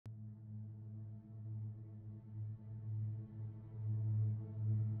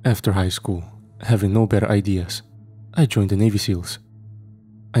After high school, having no better ideas, I joined the Navy SEALs.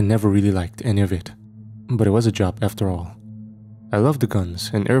 I never really liked any of it, but it was a job after all. I loved the guns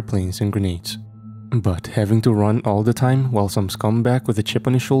and airplanes and grenades, but having to run all the time while some scumbag with a chip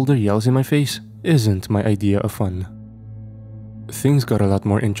on his shoulder yells in my face isn't my idea of fun. Things got a lot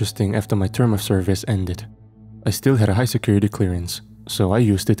more interesting after my term of service ended. I still had a high security clearance, so I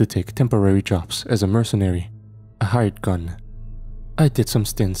used it to take temporary jobs as a mercenary, a hired gun. I did some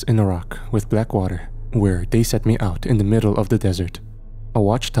stints in Iraq with Blackwater, where they set me out in the middle of the desert. A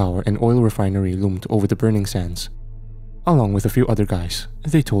watchtower and oil refinery loomed over the burning sands. Along with a few other guys,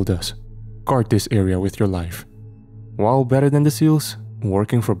 they told us, "Guard this area with your life." While better than the SEALs,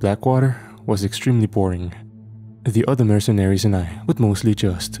 working for Blackwater was extremely boring. The other mercenaries and I would mostly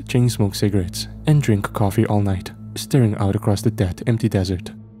just chain smoke cigarettes and drink coffee all night, staring out across the dead, empty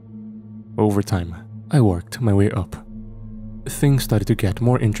desert. Over time, I worked my way up. Things started to get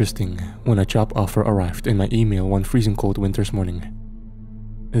more interesting when a job offer arrived in my email one freezing cold winter's morning.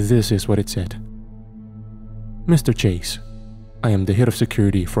 This is what it said. "Mr. Chase, I am the head of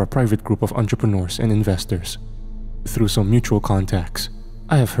security for a private group of entrepreneurs and investors. Through some mutual contacts,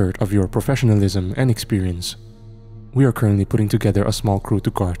 I have heard of your professionalism and experience. We are currently putting together a small crew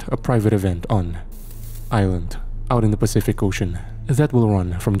to guard a private event on island out in the Pacific Ocean that will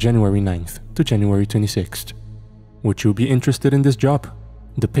run from January 9th to January 26th. Would you be interested in this job?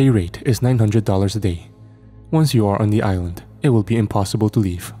 The pay rate is $900 a day. Once you are on the island, it will be impossible to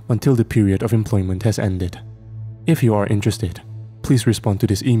leave until the period of employment has ended. If you are interested, please respond to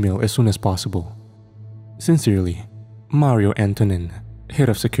this email as soon as possible. Sincerely, Mario Antonin, Head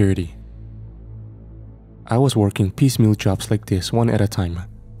of Security." I was working piecemeal jobs like this one at a time,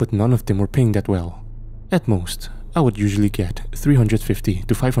 but none of them were paying that well. At most, I would usually get $350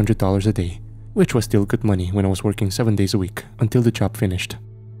 to $500 a day, which was still good money when I was working 7 days a week until the job finished.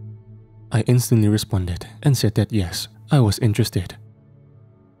 I instantly responded and said that yes, I was interested.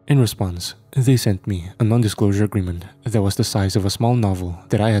 In response, they sent me a non-disclosure agreement that was the size of a small novel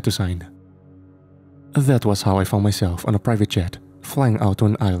that I had to sign. That was how I found myself on a private jet, flying out to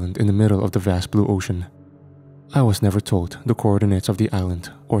an island in the middle of the vast blue ocean. I was never told the coordinates of the island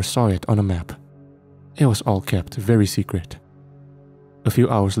or saw it on a map. It was all kept very secret. A few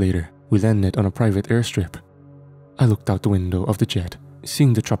hours later, we landed on a private airstrip. I looked out the window of the jet,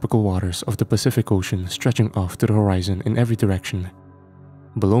 seeing the tropical waters of the Pacific Ocean stretching off to the horizon in every direction.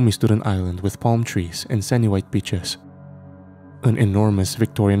 Below me stood an island with palm trees and sandy white beaches. An enormous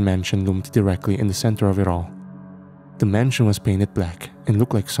Victorian mansion loomed directly in the center of it all. The mansion was painted black and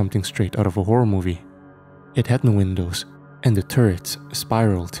looked like something straight out of a horror movie. It had no windows, and the turrets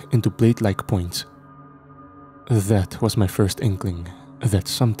spiraled into blade-like points. That was my first inkling that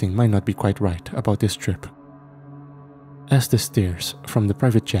something might not be quite right about this trip. As the stairs from the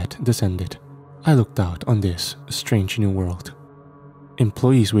private jet descended, I looked out on this strange new world.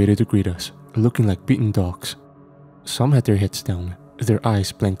 Employees waited to greet us, looking like beaten dogs. Some had their heads down, their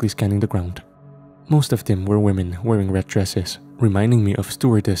eyes blankly scanning the ground. Most of them were women wearing red dresses, reminding me of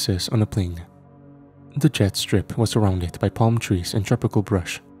stewardesses on a plane. The jet strip was surrounded by palm trees and tropical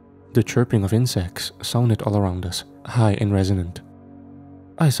brush. The chirping of insects sounded all around us, high and resonant.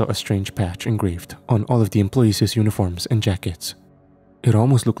 I saw a strange patch engraved on all of the employees' uniforms and jackets. It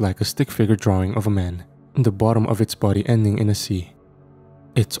almost looked like a stick figure drawing of a man, the bottom of its body ending in a C.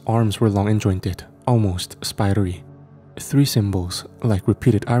 Its arms were long and jointed, almost spidery. 3 symbols, like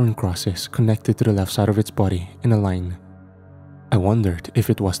repeated iron crosses, connected to the left side of its body in a line. I wondered if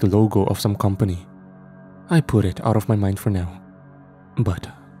it was the logo of some company. I put it out of my mind for now. But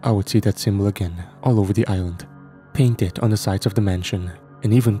I would see that symbol again all over the island, painted on the sides of the mansion,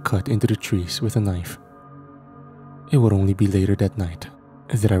 and even cut into the trees with a knife. It would only be later that night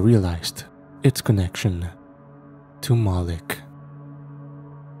that I realized its connection to Malik.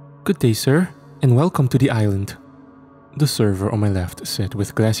 "Good day, sir, and welcome to the island," the server on my left said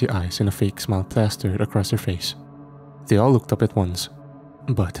with glassy eyes and a fake smile plastered across her face. They all looked up at once,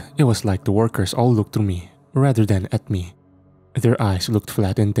 but it was like the workers all looked through me rather than at me. Their eyes looked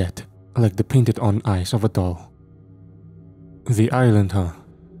flat and dead, like the painted-on eyes of a doll. "The island, huh?"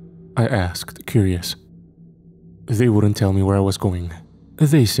 I asked, curious. They wouldn't tell me where I was going.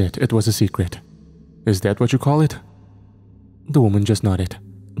 They said it was a secret. "Is that what you call it?" The woman just nodded,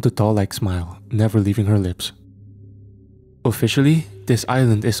 the doll-like smile never leaving her lips. "Officially, this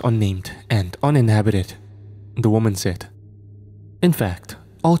island is unnamed and uninhabited," the woman said. "In fact,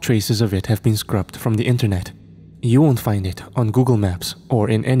 all traces of it have been scrubbed from the internet. You won't find it on Google Maps or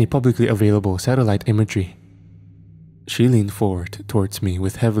in any publicly available satellite imagery." She leaned forward towards me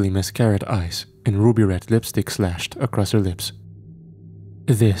with heavily mascaraed eyes and ruby red lipstick slashed across her lips.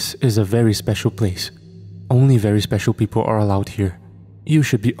 This is a very special place. Only very special people are allowed here. You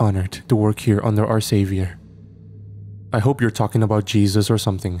should be honored to work here under our Savior. I hope you're talking about Jesus or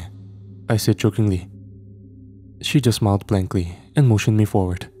something, I said jokingly. She just smiled blankly and motioned me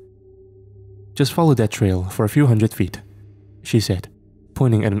forward. Just follow that trail for a few 100 feet, she said,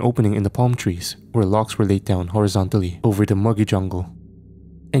 pointing at an opening in the palm trees where logs were laid down horizontally over the muggy jungle.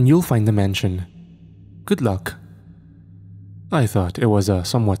 And you'll find the mansion. Good luck. I thought it was a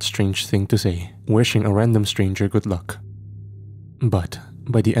somewhat strange thing to say, wishing a random stranger good luck. But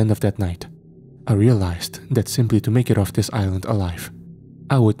by the end of that night, I realized that simply to make it off this island alive,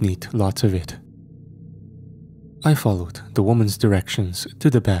 I would need lots of it. I followed the woman's directions to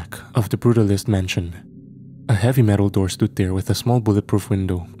the back of the brutalist mansion. A heavy metal door stood there with a small bulletproof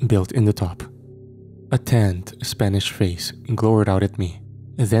window built in the top. A tanned Spanish face glowered out at me,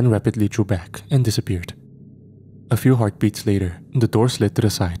 then rapidly drew back and disappeared. A few heartbeats later, the door slid to the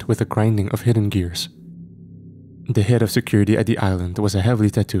side with a grinding of hidden gears. The head of security at the island was a heavily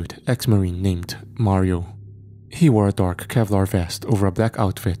tattooed ex-marine named Myuu. He wore a dark Kevlar vest over a black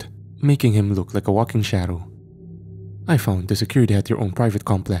outfit, making him look like a walking shadow. I found the security had their own private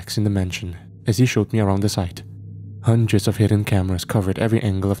complex in the mansion as he showed me around the site. Hundreds of hidden cameras covered every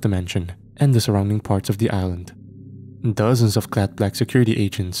angle of the mansion and the surrounding parts of the island. Dozens of clad black security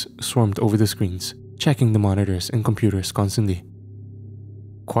agents swarmed over the screens, checking the monitors and computers constantly.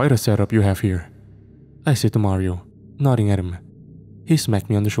 Quite a setup you have here, I said to Myuu, nodding at him. He smacked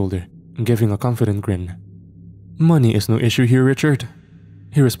me on the shoulder, giving a confident grin. Money is no issue here, Richard,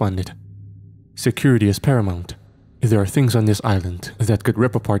 he responded. Security is paramount. There are things on this island that could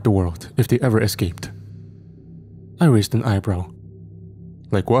rip apart the world if they ever escaped. I raised an eyebrow.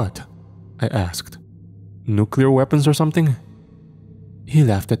 Like what? I asked. Nuclear weapons or something? He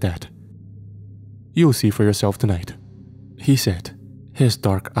laughed at that. You'll see for yourself tonight, he said, his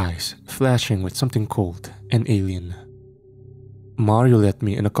dark eyes flashing with something cold and alien. Myuu led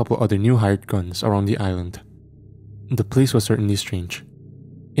me and a couple other new hired guns around the island. The place was certainly strange.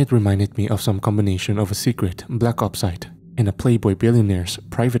 It reminded me of some combination of a secret black ops site and a playboy billionaire's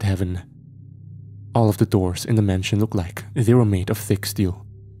private heaven. All of the doors in the mansion looked like they were made of thick steel.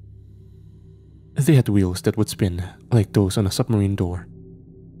 They had wheels that would spin like those on a submarine door.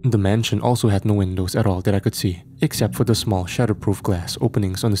 The mansion also had no windows at all that I could see, except for the small shatterproof glass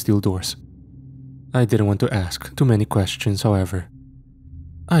openings on the steel doors. I didn't want to ask too many questions, however.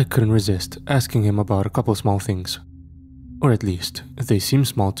 I couldn't resist asking him about a couple small things. Or at least, they seemed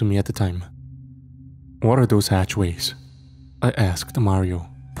small to me at the time. What are those hatchways? I asked Myuu,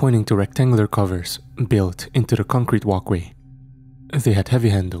 pointing to rectangular covers built into the concrete walkway. They had heavy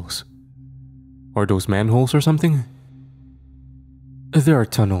handles. Are those manholes or something? There are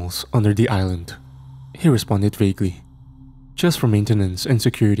tunnels under the island, he responded vaguely. Just for maintenance and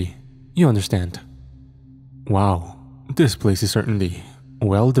security, you understand. Wow, this place is certainly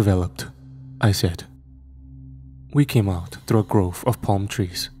well developed, I said. We came out through a grove of palm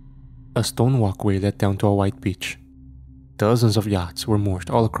trees. A stone walkway led down to a white beach. Dozens of yachts were moored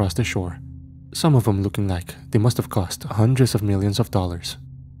all across the shore, some of them looking like they must have cost hundreds of millions of dollars.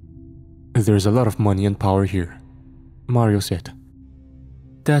 There's a lot of money and power here, Myuu said.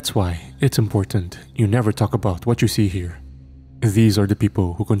 That's why it's important you never talk about what you see here. These are the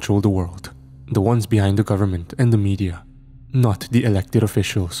people who control the world, the ones behind the government and the media, not the elected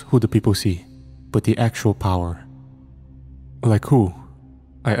officials who the people see, but the actual power. Like who?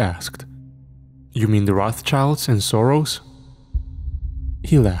 I asked. You mean the Rothschilds and Soros?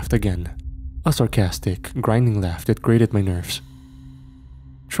 He laughed again, a sarcastic, grinding laugh that grated my nerves.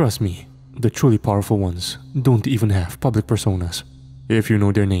 Trust me, the truly powerful ones don't even have public personas. If you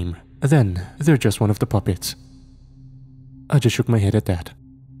know their name, then they're just one of the puppets. I just shook my head at that,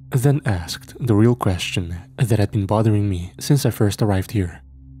 then asked the real question that had been bothering me since I first arrived here.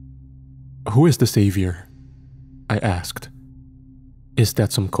 Who is the Savior? I asked. Is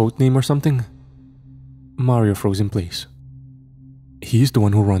that some code name or something? Myuu froze in place. He's the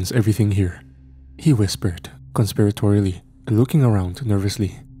one who runs everything here, he whispered, conspiratorially, looking around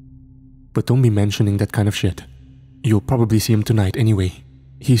nervously. But don't be mentioning that kind of shit. You'll probably see him tonight anyway.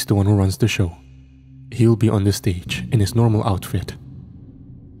 He's the one who runs the show. He'll be on the stage in his normal outfit.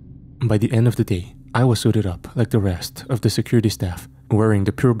 By the end of the day, I was suited up like the rest of the security staff, wearing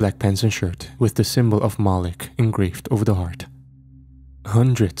the pure black pants and shirt with the symbol of Moloch engraved over the heart.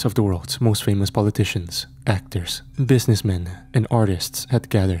 Hundreds of the world's most famous politicians, actors, businessmen, and artists had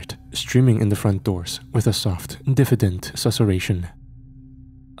gathered, streaming in the front doors with a soft, diffident susurration.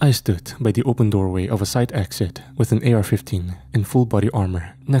 I stood by the open doorway of a side exit with an AR-15 in full body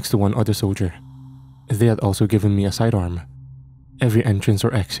armor next to one other soldier. They had also given me a sidearm. Every entrance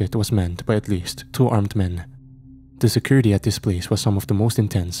or exit was manned by at least 2 armed men. The security at this place was some of the most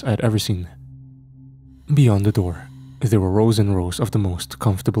intense I had ever seen. Beyond the door, there were rows and rows of the most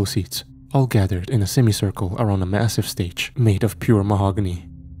comfortable seats, all gathered in a semicircle around a massive stage made of pure mahogany.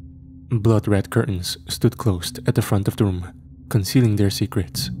 Blood-red curtains stood closed at the front of the room, concealing their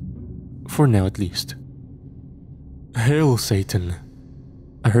secrets. For now at least. "Hail, Satan!"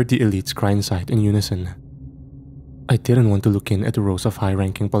 I heard the elites cry inside in unison. I didn't want to look in at the rows of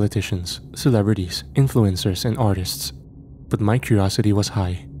high-ranking politicians, celebrities, influencers, and artists, but my curiosity was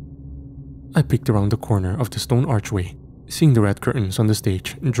high. I peeked around the corner of the stone archway, seeing the red curtains on the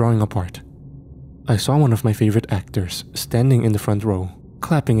stage drawing apart. I saw one of my favorite actors standing in the front row,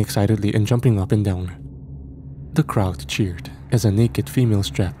 clapping excitedly and jumping up and down. The crowd cheered as a naked female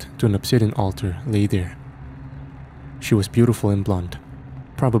strapped to an obsidian altar lay there. She was beautiful and blonde,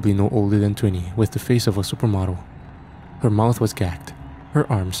 probably no older than 20, with the face of a supermodel. Her mouth was gagged, her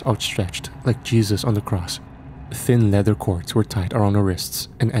arms outstretched like Jesus on the cross. Thin leather cords were tied around her wrists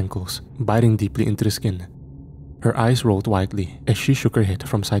and ankles, biting deeply into the skin. Her eyes rolled widely as she shook her head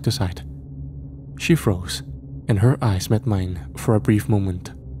from side to side. She froze, and her eyes met mine for a brief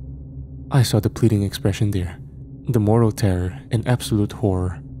moment. I saw the pleading expression there, the moral terror and absolute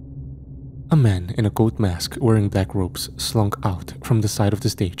horror. A man in a goat mask wearing black robes slunk out from the side of the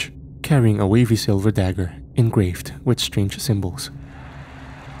stage, carrying a wavy silver dagger engraved with strange symbols.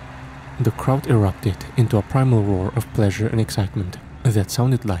 The crowd erupted into a primal roar of pleasure and excitement that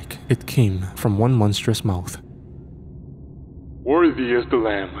sounded like it came from one monstrous mouth. "Worthy is the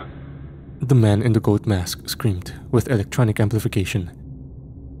Lamb," the man in the goat mask screamed with electronic amplification.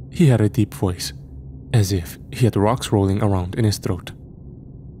 He had a deep voice, as if he had rocks rolling around in his throat.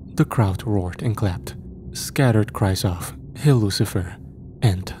 The crowd roared and clapped. Scattered cries of "Hail Lucifer"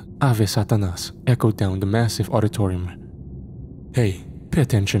 and "Ave Satanas" echoed down the massive auditorium. "Hey, pay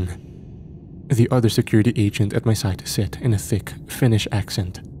attention," the other security agent at my side said in a thick Finnish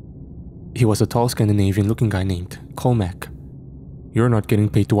accent. He was a tall Scandinavian-looking guy named Karl. "You're not getting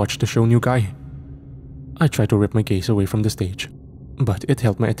paid to watch the show, new guy." I tried to rip my gaze away from the stage, but it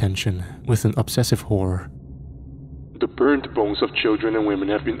held my attention with an obsessive horror. "The burnt bones of children and women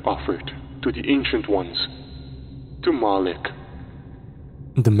have been offered to the Ancient Ones, to Malik."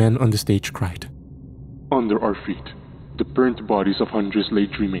 The men on the stage cried. "Under our feet, the burnt bodies of hundreds lay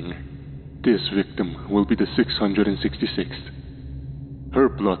dreaming. This victim will be the 666th. Her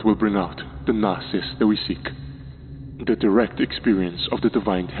blood will bring out the gnosis that we seek, the direct experience of the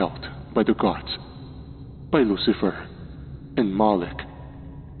divine held by the gods, by Lucifer, and Malik,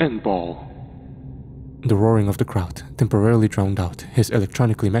 and Baal." The roaring of the crowd temporarily drowned out his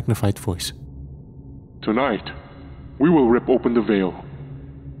electronically magnified voice. "Tonight, we will rip open the veil."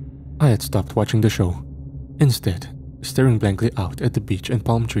 I had stopped watching the show, instead staring blankly out at the beach and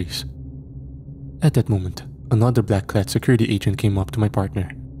palm trees. At that moment, another black-clad security agent came up to my partner,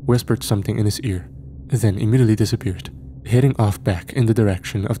 whispered something in his ear, then immediately disappeared, heading off back in the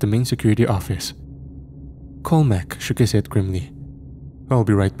direction of the main security office. Karl shook his head grimly. "I'll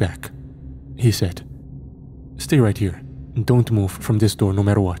be right back," he said. "Stay right here. Don't move from this door no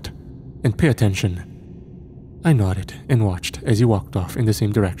matter what. And pay attention." I nodded and watched as he walked off in the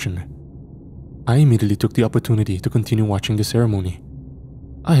same direction. I immediately took the opportunity to continue watching the ceremony.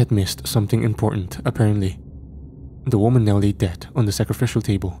 I had missed something important, apparently. The woman now lay dead on the sacrificial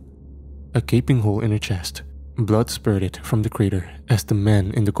table. A gaping hole in her chest. Blood spurted from the crater as the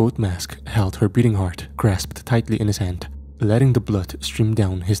man in the goat mask held her beating heart grasped tightly in his hand, letting the blood stream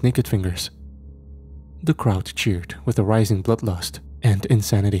down his naked fingers. The crowd cheered with a rising bloodlust and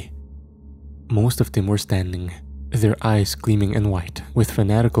insanity. Most of them were standing, their eyes gleaming and white with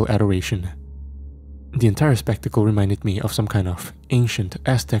fanatical adoration. The entire spectacle reminded me of some kind of ancient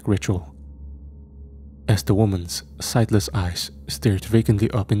Aztec ritual. As the woman's sightless eyes stared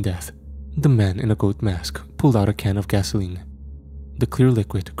vacantly up in death, the man in a goat mask pulled out a can of gasoline. The clear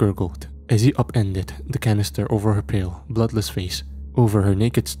liquid gurgled as he upended the canister over her pale, bloodless face, over her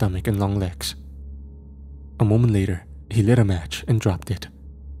naked stomach and long legs. A moment later, he lit a match and dropped it.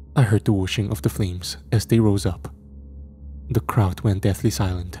 I heard the whooshing of the flames as they rose up. The crowd went deathly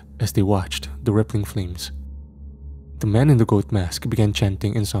silent as they watched the rippling flames. The man in the goat mask began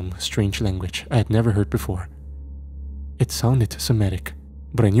chanting in some strange language I had never heard before. It sounded Semitic,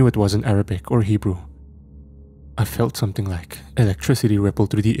 but I knew it wasn't Arabic or Hebrew. I felt something like electricity ripple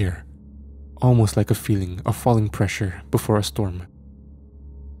through the air, almost like a feeling of falling pressure before a storm.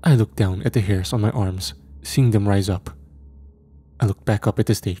 I looked down at the hairs on my arms, seeing them rise up. I looked back up at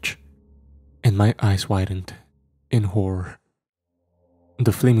the stage, and my eyes widened in horror.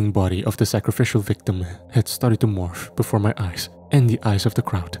 The flaming body of the sacrificial victim had started to morph before my eyes and the eyes of the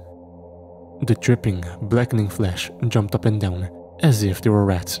crowd. The dripping, blackening flesh jumped up and down as if there were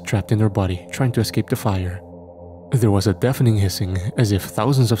rats trapped in her body trying to escape the fire. There was a deafening hissing as if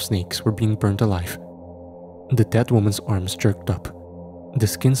thousands of snakes were being burned alive. The dead woman's arms jerked up, the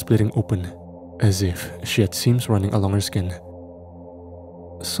skin splitting open, as if she had seams running along her skin.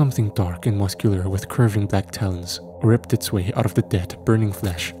 Something dark and muscular with curving black talons ripped its way out of the dead, burning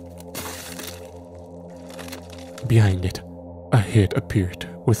flesh. Behind it, a head appeared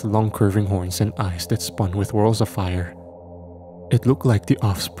with long curving horns and eyes that spun with whirls of fire. It looked like the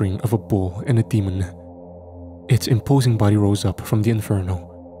offspring of a bull and a demon. Its imposing body rose up from the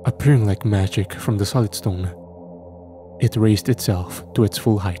inferno, appearing like magic from the solid stone. It raised itself to its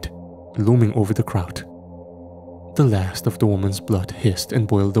full height, looming over the crowd. The last of the woman's blood hissed and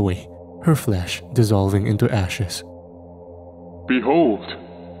boiled away, her flesh dissolving into ashes. Behold,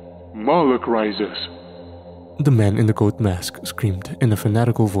 Moloch rises! The man in the goat mask screamed in a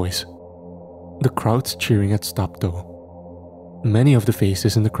fanatical voice. The crowd's cheering had stopped though. Many of the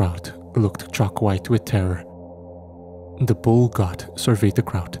faces in the crowd looked chalk white with terror. The bull god surveyed the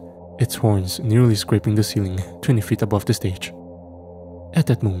crowd, its horns nearly scraping the ceiling 20 feet above the stage. At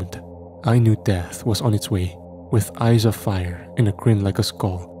that moment, I knew death was on its way, with eyes of fire and a grin like a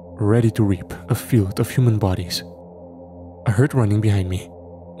skull, ready to reap a field of human bodies. I heard running behind me,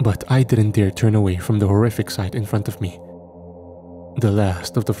 but I didn't dare turn away from the horrific sight in front of me. The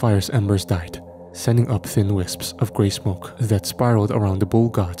last of the fire's embers died, sending up thin wisps of grey smoke that spiraled around the bull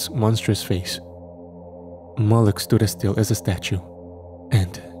god's monstrous face. Moloch stood as still as a statue,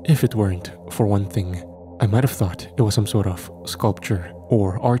 and if it weren't for one thing, I might have thought it was some sort of sculpture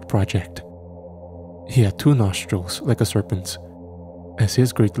or art project. He had two nostrils like a serpent's. As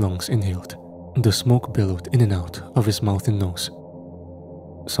his great lungs inhaled, the smoke billowed in and out of his mouth and nose.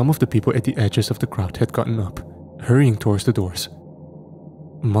 Some of the people at the edges of the crowd had gotten up, hurrying towards the doors.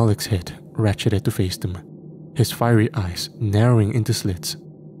 Moloch's head ratcheted to face them, his fiery eyes narrowing into slits.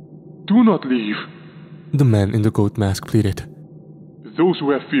 Do not leave! The man in the goat mask pleaded. Those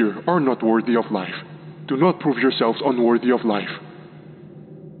who have fear are not worthy of life. Do not prove yourselves unworthy of life.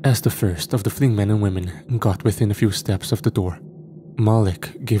 As the first of the fleeing men and women got within a few steps of the door,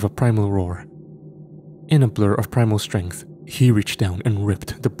 Moloch gave a primal roar. In a blur of primal strength, he reached down and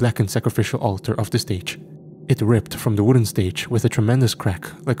ripped the blackened sacrificial altar off the stage. It ripped from the wooden stage with a tremendous crack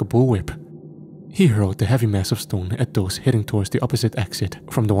like a bullwhip. He hurled the heavy mass of stone at those heading towards the opposite exit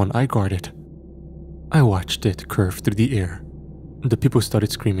from the one I guarded. I watched it curve through the air. The people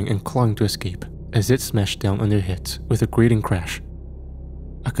started screaming and clawing to escape as it smashed down on their heads with a grating crash.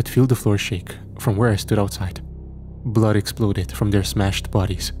 I could feel the floor shake from where I stood outside. Blood exploded from their smashed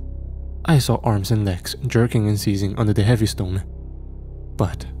bodies. I saw arms and legs jerking and seizing under the heavy stone.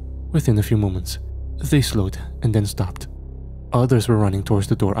 But within a few moments, they slowed and then stopped. Others were running towards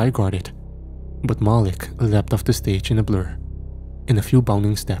the door I guarded. But Moloch leapt off the stage in a blur. In a few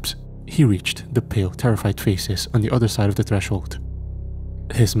bounding steps, he reached the pale, terrified faces on the other side of the threshold.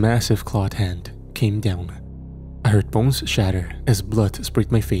 His massive clawed hand came down. I heard bones shatter as blood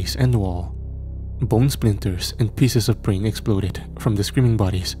sprayed my face and wall. Bone splinters and pieces of brain exploded from the screaming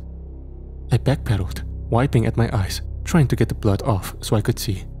bodies. I backpedaled, wiping at my eyes, trying to get the blood off so I could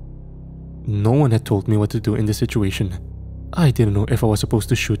see. No one had told me what to do in this situation. I didn't know if I was supposed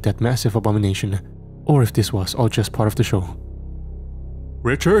to shoot that massive abomination, or if this was all just part of the show.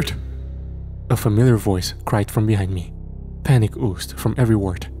 Richard! A familiar voice cried from behind me. Panic oozed from every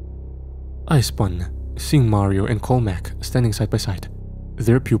word. I spun, seeing Mario and Colmac standing side by side,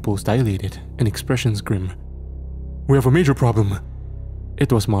 their pupils dilated and expressions grim. We have a major problem.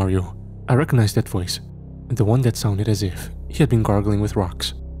 It was Mario. I recognized that voice, the one that sounded as if he had been gargling with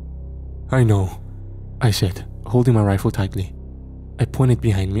rocks. I know, I said, holding my rifle tightly. I pointed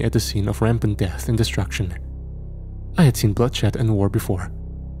behind me at the scene of rampant death and destruction. I had seen bloodshed and war before,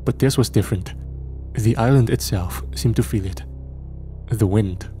 but this was different. The island itself seemed to feel it. The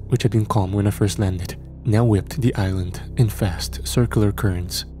wind, which had been calm when I first landed, now whipped the island in fast, circular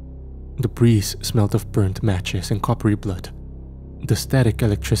currents. The breeze smelled of burnt matches and coppery blood. The static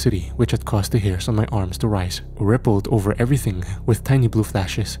electricity, which had caused the hairs on my arms to rise, rippled over everything with tiny blue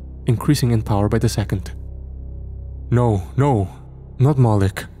flashes, increasing in power by the second. No, not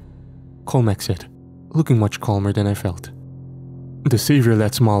Moloch, Colmac said, looking much calmer than I felt. The Savior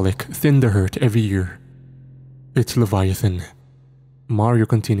lets Moloch thin the herd every year. It's Leviathan, Mario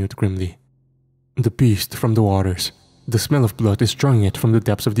continued grimly. The beast from the waters. The smell of blood is drawing it from the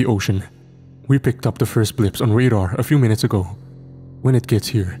depths of the ocean. We picked up the first blips on radar a few minutes ago. When it gets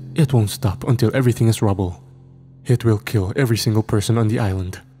here, it won't stop until everything is rubble. It will kill every single person on the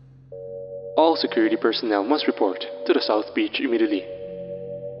island. All security personnel must report to the South Beach immediately.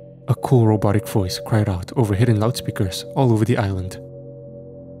 A cool robotic voice cried out over hidden loudspeakers all over the island.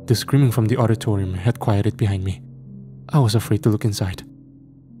 The screaming from the auditorium had quieted behind me. I was afraid to look inside.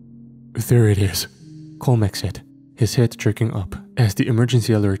 There it is, Colmac said, his head jerking up as the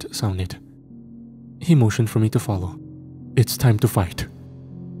emergency alert sounded. He motioned for me to follow. It's time to fight.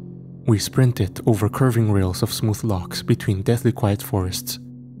 We sprinted over curving rails of smooth logs between deathly quiet forests.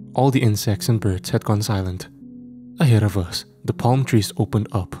 All the insects and birds had gone silent. Ahead of us, the palm trees opened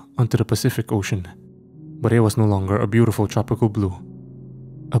up onto the Pacific Ocean, but it was no longer a beautiful tropical blue.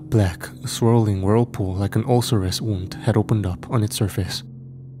 A black, swirling whirlpool like an ulcerous wound had opened up on its surface.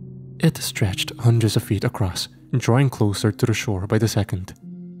 It stretched hundreds of feet across, drawing closer to the shore by the second.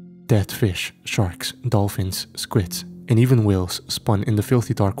 Dead fish, sharks, dolphins, squids, and even whales spun in the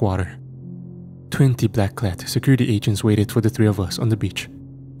filthy dark water. 20 black-clad security agents waited for the three of us on the beach,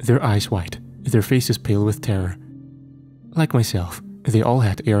 their eyes wide, their faces pale with terror. Like myself, they all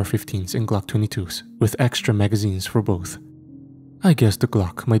had AR-15s and Glock 22s, with extra magazines for both. I guess the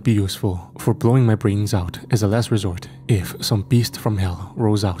Glock might be useful for blowing my brains out as a last resort if some beast from hell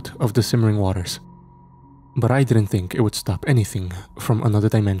rose out of the simmering waters. But I didn't think it would stop anything from another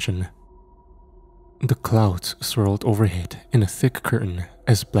dimension. The clouds swirled overhead in a thick curtain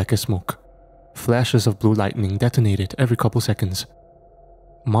as black as smoke. Flashes of blue lightning detonated every couple seconds.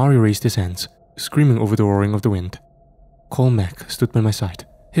 Mario raised his hands, screaming over the roaring of the wind. Colmac stood by my side,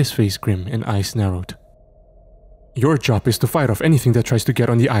 his face grim and eyes narrowed. Your job is to fight off anything that tries to get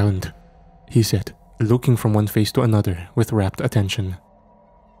on the island, he said, looking from one face to another with rapt attention.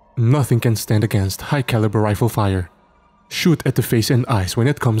 Nothing can stand against high-caliber rifle fire. Shoot at the face and eyes when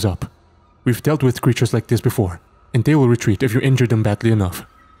it comes up. We've dealt with creatures like this before, and they will retreat if you injure them badly enough.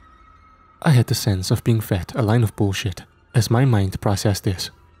 I had the sense of being fed a line of bullshit as my mind processed this.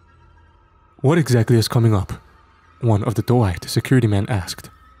 What exactly is coming up? One of the doe-eyed security men asked.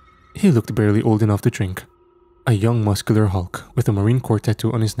 He looked barely old enough to drink. A young muscular hulk with a Marine Corps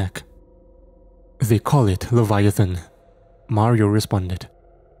tattoo on his neck. They call it Leviathan, Mario responded.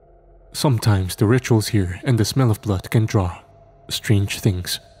 Sometimes the rituals here and the smell of blood can draw strange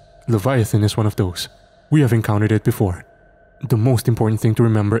things. Leviathan is one of those. We have encountered it before. The most important thing to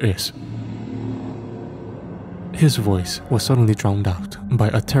remember is... His voice was suddenly drowned out by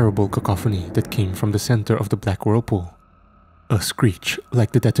a terrible cacophony that came from the center of the black whirlpool. A screech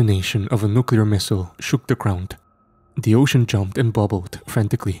like the detonation of a nuclear missile shook the ground. The ocean jumped and bubbled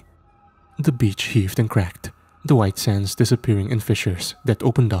frantically. The beach heaved and cracked, the white sands disappearing in fissures that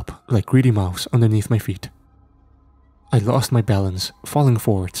opened up like greedy mouths underneath my feet. I lost my balance, falling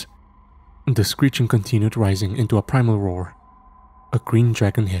forwards. The screeching continued, rising into a primal roar. A green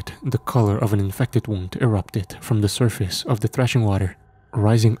dragon head, the color of an infected wound, erupted from the surface of the thrashing water,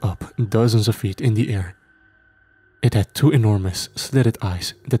 rising up dozens of feet in the air. It had two enormous, slitted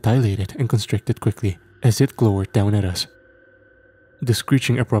eyes that dilated and constricted quickly as it glowered down at us. The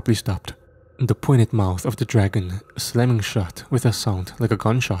screeching abruptly stopped, the pointed mouth of the dragon slamming shut with a sound like a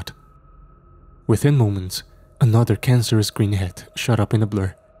gunshot. Within moments, another cancerous green head shot up in a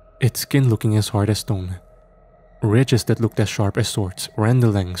blur, its skin looking as hard as stone. Ridges that looked as sharp as swords ran the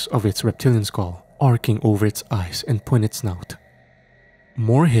lengths of its reptilian skull, arcing over its eyes and pointed snout.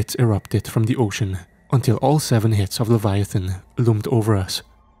 More hits erupted from the ocean, until all 7 hits of Leviathan loomed over us.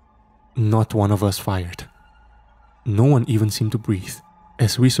 Not one of us fired. No one even seemed to breathe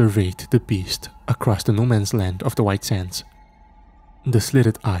as we surveyed the beast across the no-man's land of the white sands. The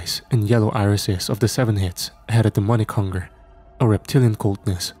slitted eyes and yellow irises of the 7 hits had a demonic hunger, a reptilian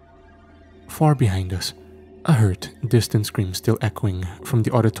coldness. Far behind us, I heard distant screams still echoing from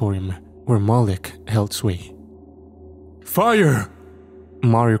the auditorium where Malik held sway. Fire!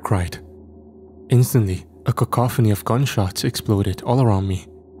 Mario cried. Instantly, a cacophony of gunshots exploded all around me.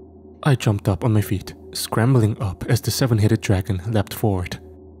 I jumped up on my feet, scrambling up as the 7-headed dragon leapt forward.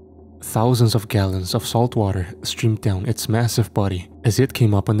 Thousands of gallons of salt water streamed down its massive body as it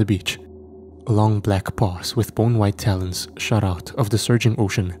came up on the beach. Long black paws with bone-white talons shot out of the surging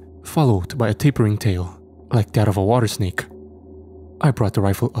ocean, followed by a tapering tail, like that of a water snake. I brought the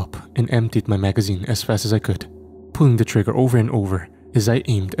rifle up and emptied my magazine as fast as I could, pulling the trigger over and over as I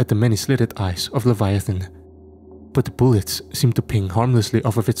aimed at the many slitted eyes of Leviathan. But the bullets seemed to ping harmlessly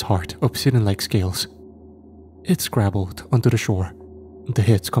off of its hard, obsidian-like scales. It scrabbled onto the shore, the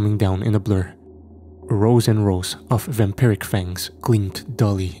hits coming down in a blur. Rows and rows of vampiric fangs gleamed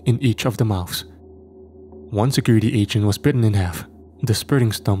dully in each of the mouths. One security agent was bitten in half, the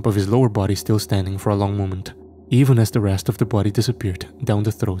spurting stump of his lower body still standing for a long moment, even as the rest of the body disappeared down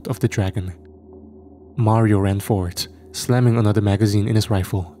the throat of the dragon. Mario ran forwards, slamming another magazine in his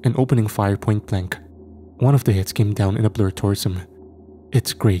rifle and opening fire point blank. One of the hits came down in a blur towards him.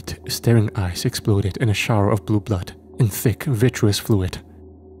 Its great, staring eyes exploded in a shower of blue blood and thick, vitreous fluid.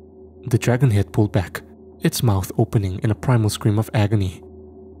 The dragon head pulled back, its mouth opening in a primal scream of agony.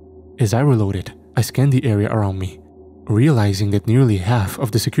 As I reloaded, I scanned the area around me, realizing that nearly half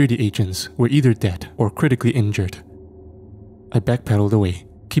of the security agents were either dead or critically injured. I backpedaled away,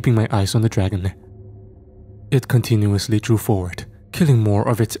 keeping my eyes on the dragon. It continuously drew forward, killing more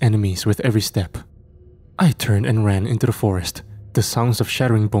of its enemies with every step. I turned and ran into the forest, the sounds of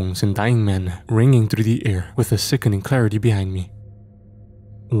shattering bones and dying men ringing through the air with a sickening clarity behind me.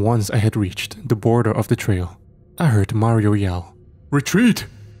 Once I had reached the border of the trail, I heard Mario yell, "Retreat!"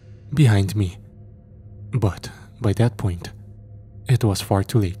 behind me. But by that point, it was far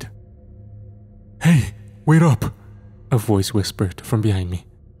too late. "Hey, wait up!" a voice whispered from behind me.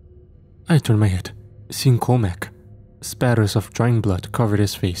 I turned my head, seeing Cyleleghorn. Spatters of drying blood covered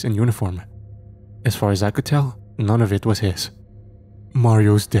his face and uniform. As far as I could tell, none of it was his.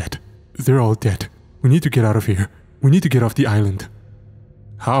 "Mario's dead. They're all dead. We need to get out of here. We need to get off the island."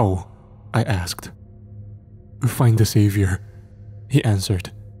 "How?" I asked. "Find the savior," he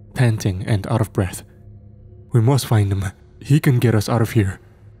answered, panting and out of breath. "We must find him. He can get us out of here."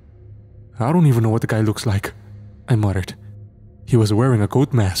 "I don't even know what the guy looks like," I muttered. "He was wearing a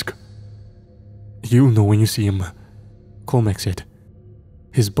goat mask." "You'll know when you see him," Cyleleghorn said.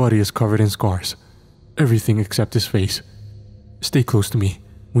 "His body is covered in scars. Everything except his face. Stay close to me.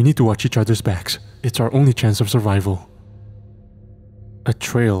 We need to watch each other's backs. It's our only chance of survival." A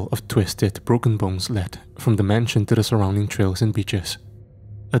trail of twisted, broken bones led from the mansion to the surrounding trails and beaches.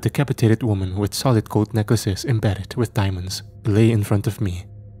 A decapitated woman with solid gold necklaces embedded with diamonds lay in front of me.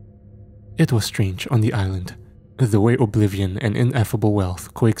 It was strange on the island, the way oblivion and ineffable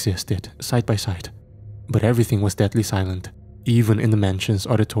wealth coexisted side by side, but everything was deadly silent, even in the mansion's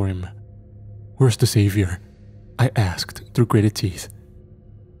auditorium. "Where's the savior?" I asked through gritted teeth.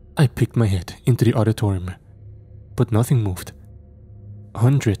 I peeked my head into the auditorium, but nothing moved.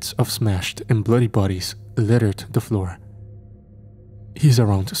 Hundreds of smashed and bloody bodies littered the floor. "He's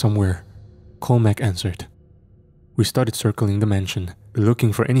around somewhere," Cyleleghorn answered. We started circling the mansion,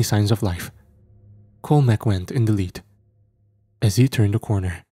 looking for any signs of life. Cyleleghorn went in the lead. As he turned the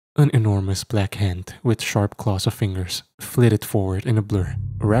corner, an enormous black hand with sharp claws of fingers flitted forward in a blur,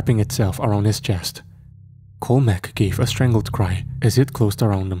 wrapping itself around his chest. Cyleleghorn gave a strangled cry as it closed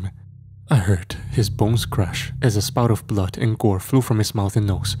around him. I heard his bones crush as a spout of blood and gore flew from his mouth and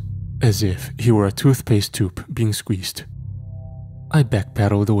nose, as if he were a toothpaste tube being squeezed. I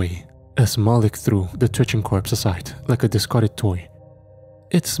backpedaled away as Malik threw the twitching corpse aside like a discarded toy.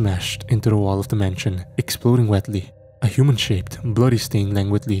 It smashed into the wall of the mansion, exploding wetly. A human-shaped, bloody stain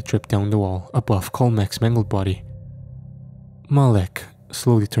languidly dripped down the wall above Cyleleghorn's mangled body. Malik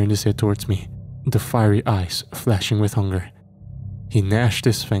slowly turned his head towards me, the fiery eyes flashing with hunger. He gnashed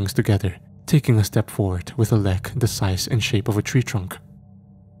his fangs together, taking a step forward with a leg the size and shape of a tree trunk.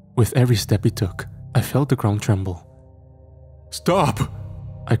 With every step he took, I felt the ground tremble. "Stop!"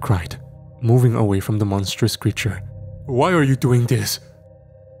 I cried, moving away from the monstrous creature. "Why are you doing this?"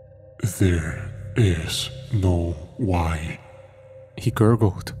 "There is no why," he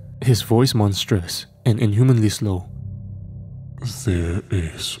gurgled, his voice monstrous and inhumanly slow. "There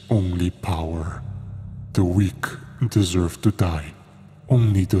is only power. The weak deserve to die.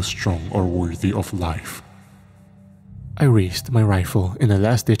 Only the strong are worthy of life." I raised my rifle in a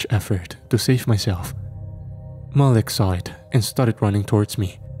last-ditch effort to save myself. Malik saw it and started running towards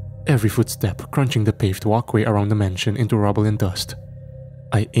me, every footstep crunching the paved walkway around the mansion into rubble and dust.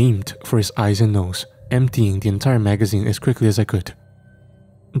 I aimed for his eyes and nose, emptying the entire magazine as quickly as I could.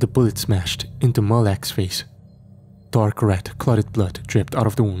 The bullet smashed into Malik's face. Dark red, clotted blood dripped out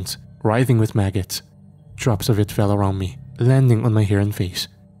of the wounds, writhing with maggots. Drops of it fell around me, landing on my hair and face.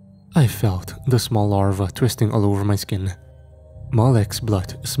 I felt the small larva twisting all over my skin. Malik's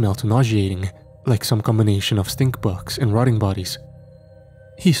blood smelled nauseating, like some combination of stink bugs and rotting bodies.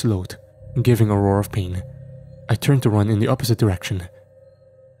 He slowed, giving a roar of pain. I turned to run in the opposite direction.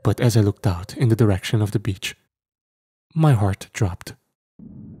 But as I looked out in the direction of the beach, my heart dropped.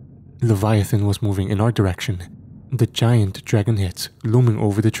 Leviathan was moving in our direction, the giant dragon heads looming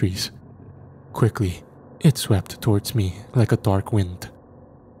over the trees. Quickly, it swept towards me like a dark wind.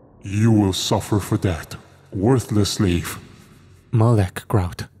 "You will suffer for that, worthless slave," Malik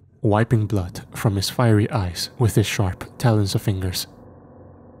growled, wiping blood from his fiery eyes with his sharp talons of fingers.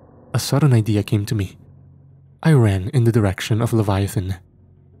 A sudden idea came to me. I ran in the direction of Leviathan.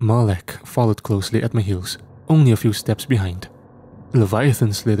 Malik followed closely at my heels, only a few steps behind.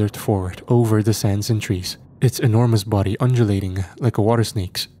 Leviathan slithered forward over the sands and trees, its enormous body undulating like a water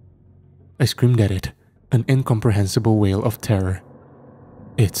snake's. I screamed at it, an incomprehensible wail of terror.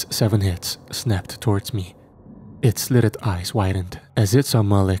 Its 7 heads snapped towards me. Its slitted eyes widened as it saw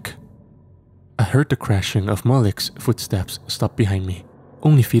Malik. I heard the crashing of Malik's footsteps stop behind me,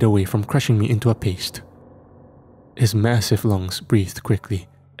 only feet away from crushing me into a paste. His massive lungs breathed quickly,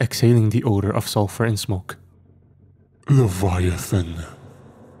 exhaling the odor of sulfur and smoke. Leviathan.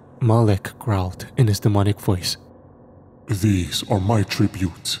 Malik growled in his demonic voice. These are my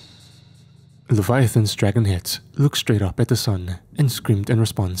tributes. Leviathan's dragon heads looked straight up at the sun and screamed in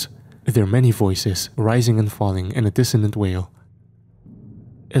response, their many voices rising and falling in a dissonant wail.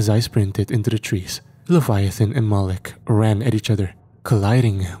 As I sprinted into the trees, Leviathan and Malik ran at each other,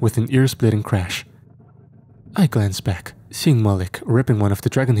 colliding with an ear-splitting crash. I glanced back, seeing Malik ripping one of the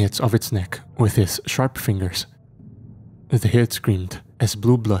dragon heads off its neck with his sharp fingers. The head screamed as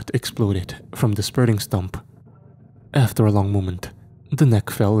blue blood exploded from the spurting stump. After a long moment, the neck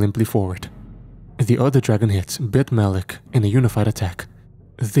fell limply forward. The other dragon heads bit Malik in a unified attack.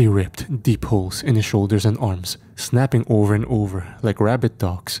 They ripped deep holes in his shoulders and arms, snapping over and over like rabid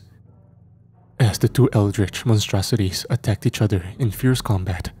dogs. As the two eldritch monstrosities attacked each other in fierce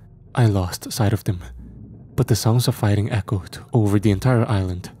combat, I lost sight of them. But the sounds of fighting echoed over the entire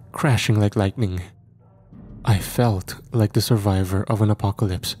island, crashing like lightning. I felt like the survivor of an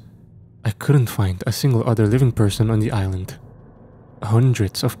apocalypse. I couldn't find a single other living person on the island.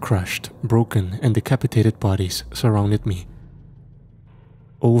 Hundreds of crushed, broken, and decapitated bodies surrounded me.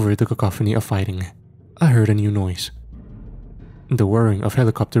 Over the cacophony of fighting, I heard a new noise. The whirring of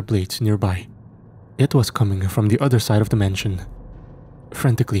helicopter blades nearby. It was coming from the other side of the mansion.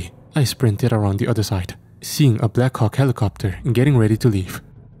 Frantically, I sprinted around the other side, seeing a Black Hawk helicopter getting ready to leave.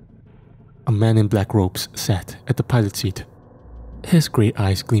 A man in black robes sat at the pilot seat, his grey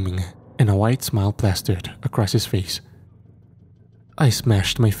eyes gleaming and a white smile plastered across his face. I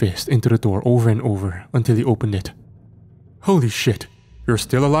smashed my fist into the door over and over until he opened it. "Holy shit, you're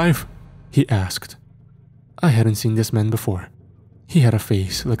still alive?" he asked. I hadn't seen this man before. He had a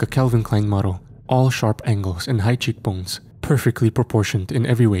face like a Calvin Klein model, all sharp angles and high cheekbones, perfectly proportioned in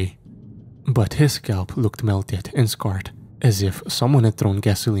every way. But his scalp looked melted and scarred, as if someone had thrown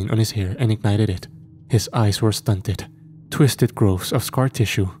gasoline on his hair and ignited it. His eyes were stunted, twisted growths of scar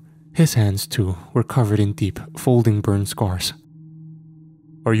tissue. His hands, too, were covered in deep, folding burn scars.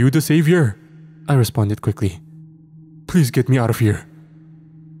 "Are you the savior?" I responded quickly. "Please get me out of here."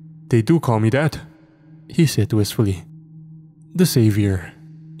 "They do call me that," he said wistfully. "The savior.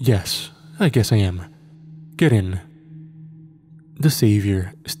 Yes, I guess I am. Get in." The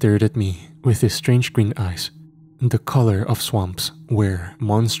savior stared at me with his strange green eyes, the color of swamps where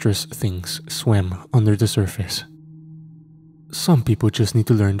monstrous things swam under the surface. "Some people just need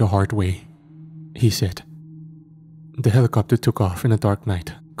to learn the hard way," he said. The helicopter took off in a dark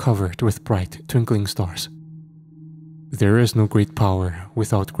night, covered with bright, twinkling stars. There is no great power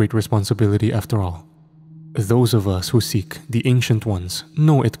without great responsibility after all. Those of us who seek the Ancient Ones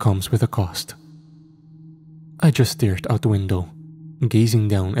know it comes with a cost. I just stared out the window, gazing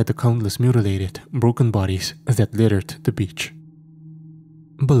down at the countless mutilated, broken bodies that littered the beach.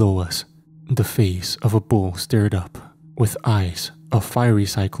 Below us, the face of a bull stared up, with eyes of fiery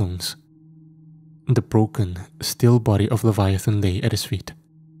cyclones. The broken, still body of Leviathan lay at his feet.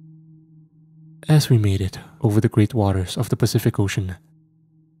 As we made it over the great waters of the Pacific Ocean,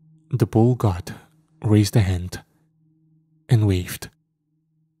 the bull god raised a hand and waved.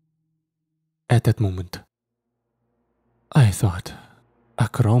 At that moment, I thought I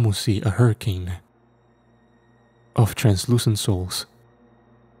could almost see a hurricane of translucent souls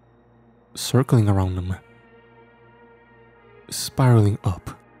circling around them, spiraling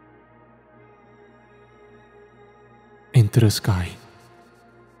up into the sky.